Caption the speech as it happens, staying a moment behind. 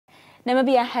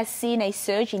Namibia has seen a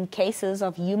surge in cases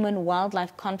of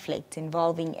human-wildlife conflict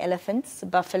involving elephants,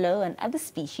 buffalo and other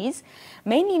species,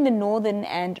 mainly in the northern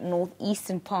and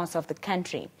northeastern parts of the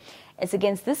country. It's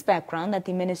against this background that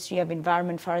the Ministry of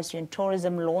Environment, Forestry and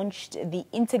Tourism launched the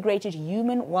Integrated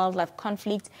Human-Wildlife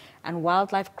Conflict and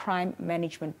Wildlife Crime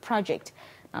Management Project.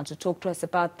 Now, to talk to us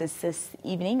about this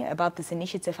evening, about this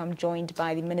initiative, I'm joined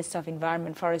by the Minister of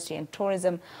Environment, Forestry and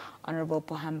Tourism, Honorable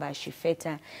Pohamba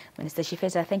Shifeta. Minister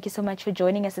Shifeta, thank you so much for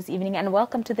joining us this evening and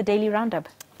welcome to the Daily Roundup.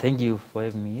 Thank you for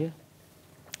having me here.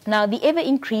 Now, the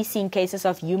ever-increasing cases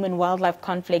of human-wildlife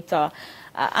conflict are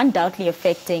undoubtedly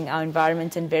affecting our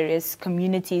environment and various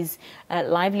communities'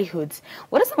 livelihoods.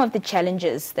 What are some of the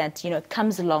challenges that,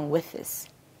 comes along with this?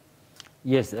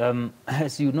 Yes,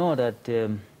 as you know that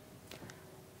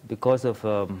because of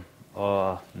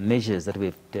our measures that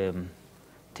we've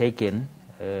taken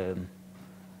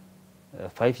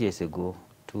 5 years ago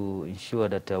to ensure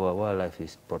that our wildlife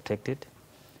is protected,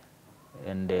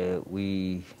 and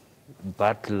we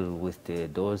battle with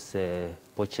those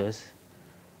poachers,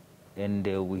 and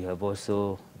we have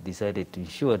also decided to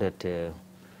ensure that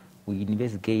we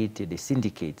investigate the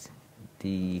syndicates,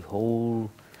 the whole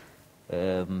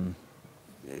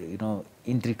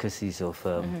intricacies of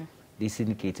these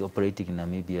syndicates operating in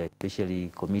Namibia,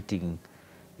 especially committing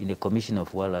in the commission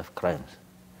of wildlife crimes.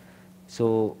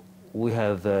 So we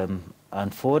have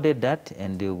unfolded that,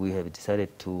 and we have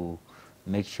decided to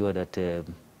make sure that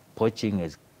poaching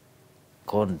has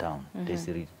gone down. There's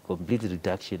a complete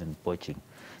reduction in poaching,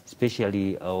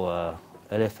 especially our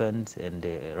elephants and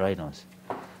rhinos.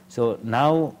 So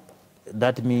now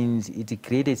that means it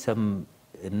created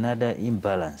another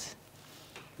imbalance,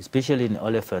 especially in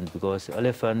elephants, because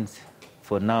elephants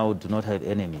for now do not have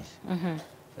enemies.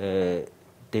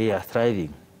 They are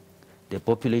thriving. The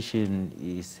population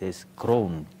has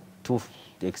grown to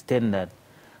the extent that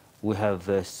we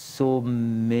have so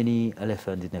many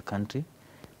elephants in the country.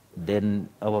 Then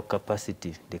our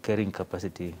capacity, the carrying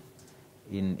capacity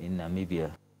in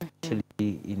Namibia,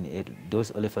 especially in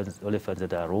those elephants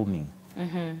that are roaming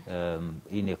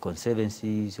in the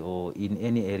conservancies or in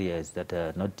any areas that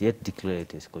are not yet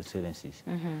declared as conservancies.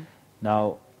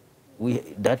 Now,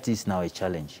 that is now a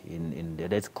challenge.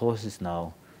 That causes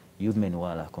now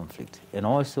human-wildlife conflict. And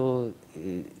also,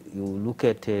 you look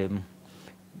at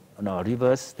our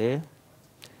rivers there.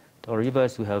 Our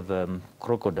rivers, we have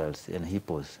crocodiles and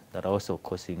hippos that are also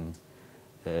causing,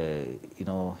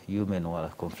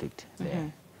 human-wildlife conflict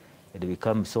there. They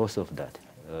become source of that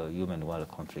human-wildlife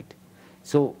conflict.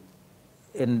 So,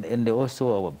 and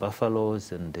also our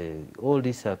buffaloes and all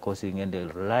these are causing, and the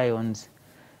lions,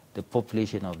 the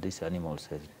population of these animals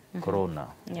has grown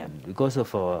now because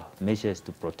of our measures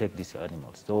to protect these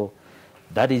animals. So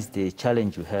that is the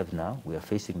challenge we have now. We are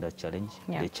facing that challenge.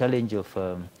 The challenge of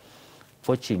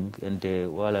poaching and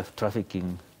wildlife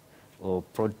trafficking or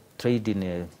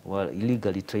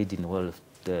illegally trading wildlife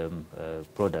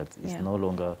products is no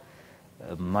longer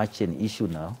much an issue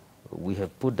now. We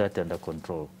have put that under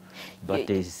control. But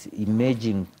there's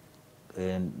emerging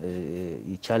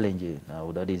challenge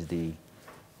now, that is the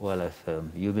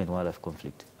human-wildlife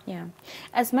conflict. Yeah.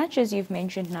 As much as you've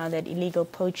mentioned now that illegal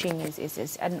poaching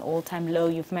is at an all-time low,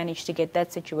 you've managed to get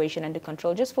that situation under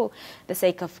control. Just for the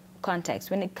sake of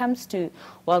context, when it comes to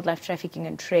wildlife trafficking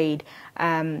and trade,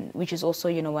 which is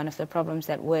also, one of the problems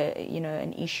that were,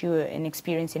 an issue and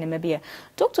experience in Namibia,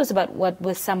 talk to us about what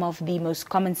were some of the most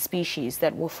common species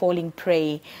that were falling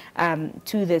prey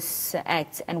to this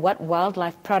act, and what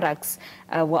wildlife products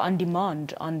were on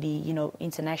demand on the,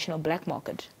 international black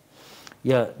market.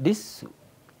 Yeah, this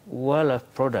wildlife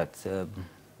products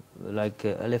like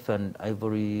elephant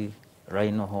ivory,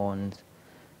 rhino horns,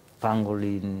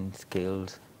 pangolin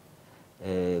scales,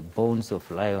 bones of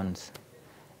lions,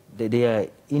 they are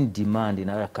in demand in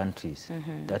other countries.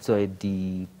 That's why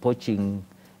the poaching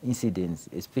incidents,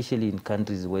 especially in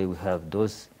countries where we have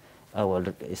those our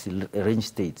range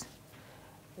states,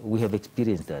 we have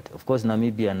experienced that. Of course,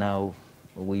 Namibia now,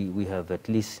 we have at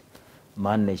least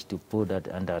managed to put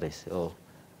that under arrest. So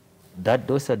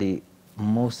those are the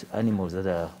most animals that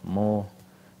are more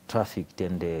trafficked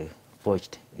and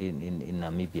poached in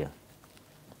Namibia.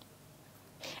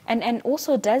 And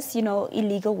also, does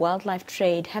illegal wildlife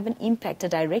trade have an impact, a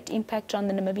direct impact on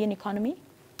the Namibian economy?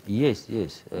 Yes.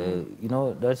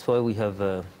 That's why we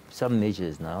have some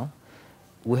measures now.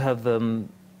 We have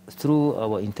through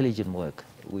our intelligent work,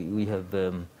 we have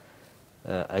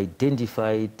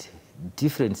identified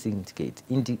different syndicates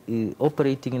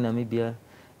operating in Namibia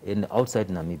and outside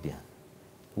Namibia,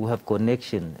 who have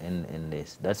connection in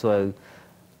this. That's why,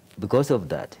 because of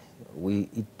that, we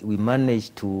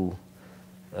managed to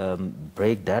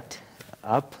break that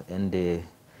up, and the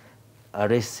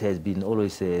arrest has been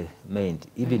always made,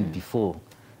 even before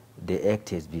the act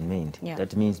has been made. Yeah.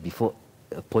 That means before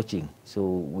poaching. So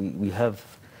we have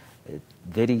a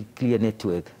very clear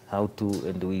network how to,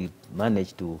 and we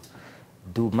manage to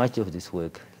do much of this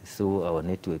work through our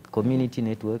network. Community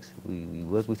networks, we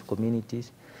work with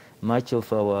communities. Much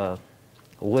of our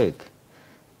work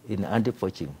in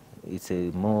anti-poaching, it's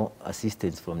a more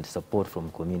assistance from the support from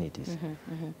communities.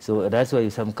 So that's why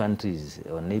some countries,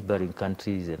 or neighboring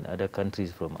countries and other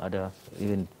countries from other,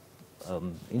 even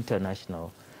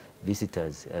international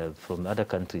visitors from other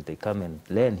countries, they come and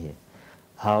learn here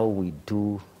how we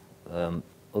do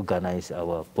organize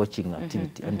our poaching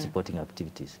activity, anti-poaching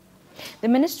activities. The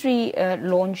ministry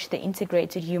launched the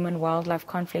Integrated Human Wildlife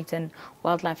Conflict and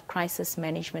Wildlife Crisis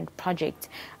Management Project.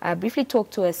 Briefly talk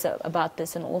to us about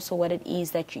this and also what it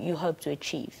is that you hope to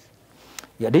achieve.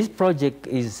 Yeah, this project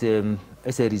is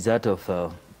as a result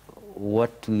of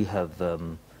what we have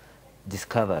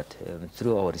discovered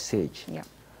through our research. Yeah.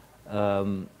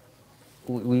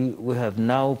 We have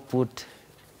now put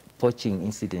poaching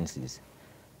incidences,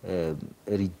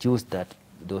 reduced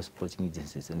those poaching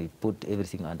incidences, and we put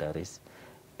everything under arrest,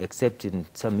 except in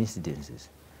some incidences.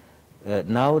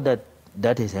 Now that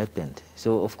has happened,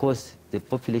 so of course the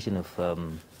population of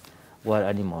wild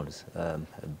animals are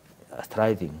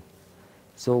thriving.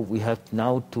 So we have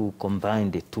now to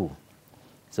combine the two,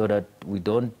 so that we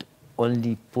don't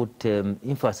only put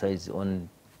emphasis on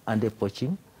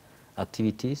anti-poaching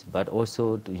activities, but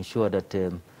also to ensure that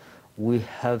we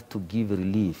have to give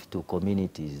relief to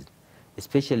communities,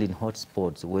 especially in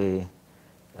hotspots where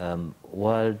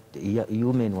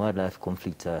human-wildlife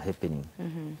conflicts are happening.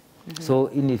 So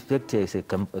in effect, it's a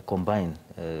combined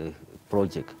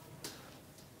project.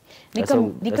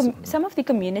 Some of the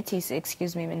communities,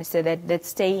 excuse me, Minister, that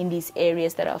stay in these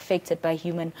areas that are affected by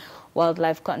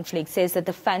human-wildlife conflict says that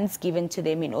the funds given to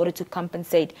them in order to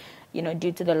compensate,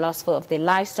 due to the loss of their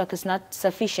livestock is not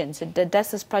sufficient. So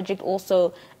does this project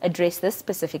also address this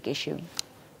specific issue?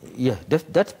 Yeah,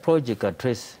 that project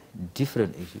addresses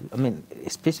different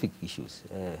issues, specific issues,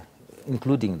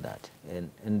 including that.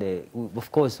 And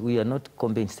of course, we are not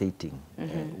compensating.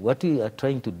 What we are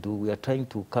trying to do, we are trying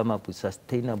to come up with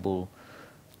sustainable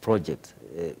projects.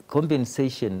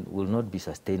 Compensation will not be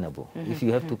sustainable. If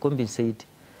you have to compensate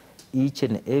each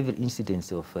and every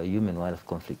incidence of human-wildlife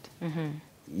conflict,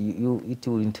 it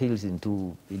will entail in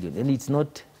 2 billion. And it's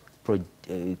not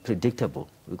predictable,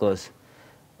 because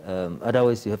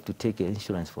otherwise you have to take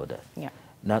insurance for that. Yeah.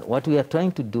 Now, what we are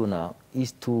trying to do now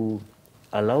is to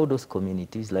allow those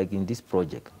communities, like in this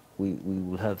project, we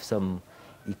will have some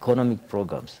economic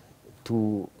programs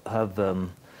to have,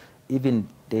 even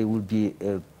there will be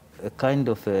a kind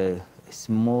of a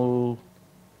small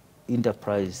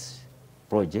enterprise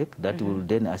project that will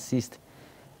then assist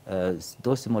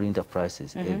those small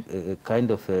enterprises, a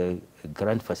kind of a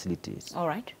grant facilities. All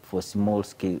right. For small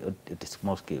scale, at a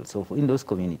small scale. So in those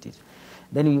communities.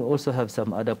 Then we also have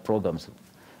some other programs.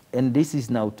 And this is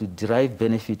now to derive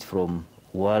benefit from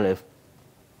wildlife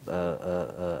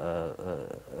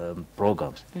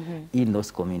programs in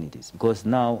those communities. Because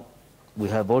now we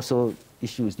have also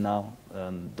issues now.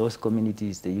 Those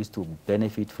communities, they used to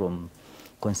benefit from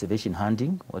conservation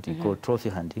hunting, what we call trophy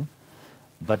hunting.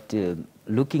 But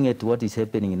looking at what is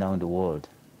happening now in the world,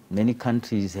 many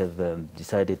countries have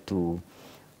decided to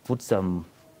put some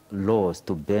laws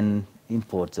to ban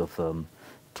imports of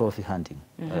trophy hunting.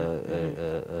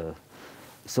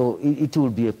 So it will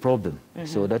be a problem.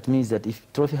 So that means that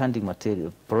if trophy hunting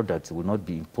material products will not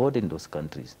be imported in those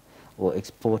countries or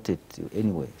exported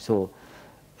anyway, so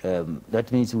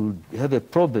that means we'll have a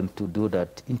problem to do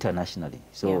that internationally.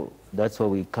 So that's why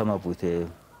we come up with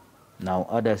now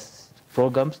other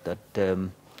programs that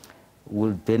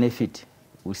will benefit,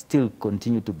 will still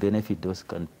continue to benefit those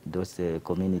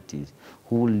communities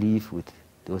who live with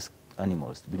those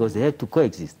animals, because they have to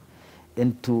coexist.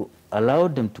 And to allow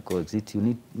them to coexist,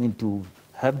 you need to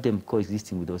have them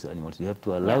coexisting with those animals. You have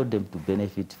to allow them to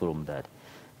benefit from that,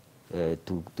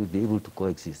 to be able to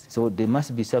coexist. So there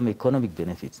must be some economic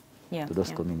benefits to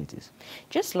those communities.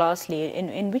 Just lastly,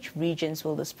 in which regions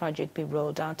will this project be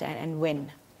rolled out and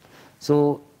when?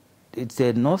 So it's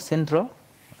a North Central,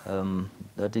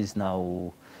 that is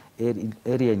now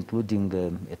area including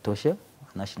Etosha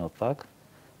National Park.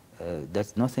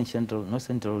 That's North Central. North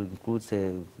Central includes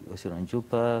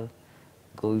Oseronjupa,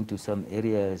 going to some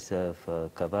areas of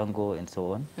Kavango and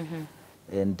so on.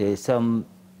 And there's some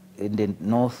in the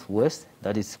northwest,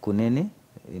 that is Kunene,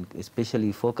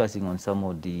 especially focusing on some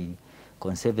of the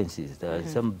conservancies. There are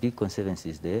some big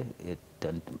conservancies there at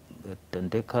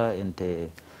Tandeka and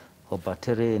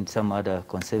Obatere and some other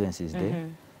conservancies there,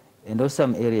 and also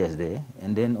some areas there,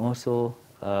 and then also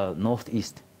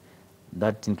northeast.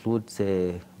 That includes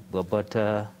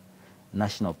Babata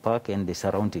National Park and the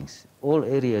surroundings. All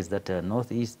areas that are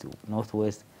northeast,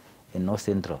 northwest, and north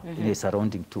central, in the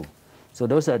surrounding too. So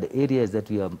those are the areas that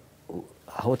we are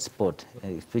hotspot,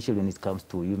 especially when it comes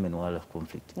to human-wildlife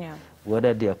conflict. Yeah.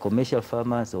 Whether they are commercial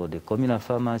farmers or the communal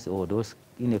farmers or those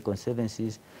in the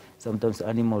conservancies, sometimes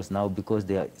animals now, because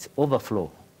it's overflow,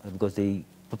 because the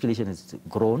population has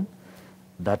grown,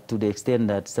 that to the extent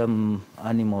that some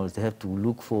animals, they have to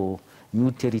look for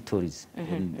new territories,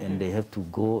 and they have to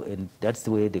go, and that's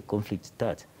the way the conflict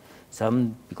starts.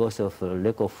 Some, because of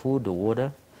lack of food or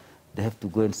water, they have to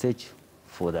go and search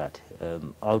for that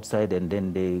outside, and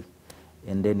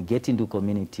then get into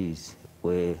communities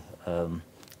where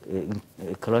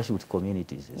clash with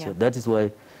communities. Yeah. So that is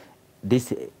why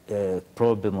this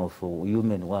problem of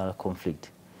human-wildlife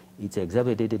conflict, it's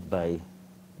exacerbated by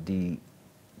the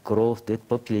growth, that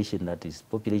population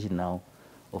now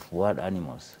of wild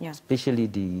animals, especially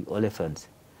the elephants,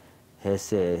 has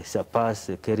surpassed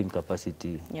the carrying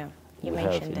capacity. Yeah. You we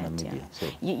mentioned have in that. Namibia. Yeah. So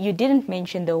You didn't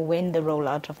mention though when the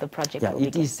rollout of the project will begin.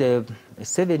 It is a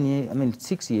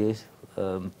 6 years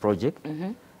project.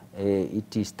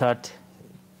 It is start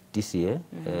this year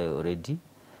already.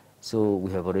 So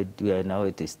we are now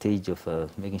at the stage of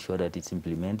making sure that it's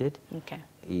implemented. Okay.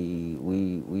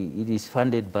 It is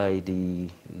funded by the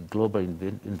Global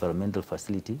Environmental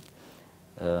Facility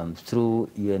through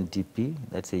UNDP,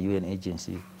 that's a UN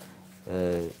agency,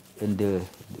 and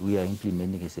we are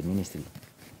implementing as a ministry.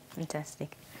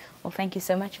 Fantastic. Well, thank you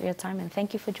so much for your time, and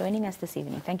thank you for joining us this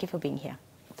evening. Thank you for being here.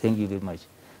 Thank you very much.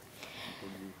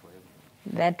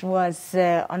 That was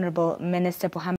Honorable Minister Pohammed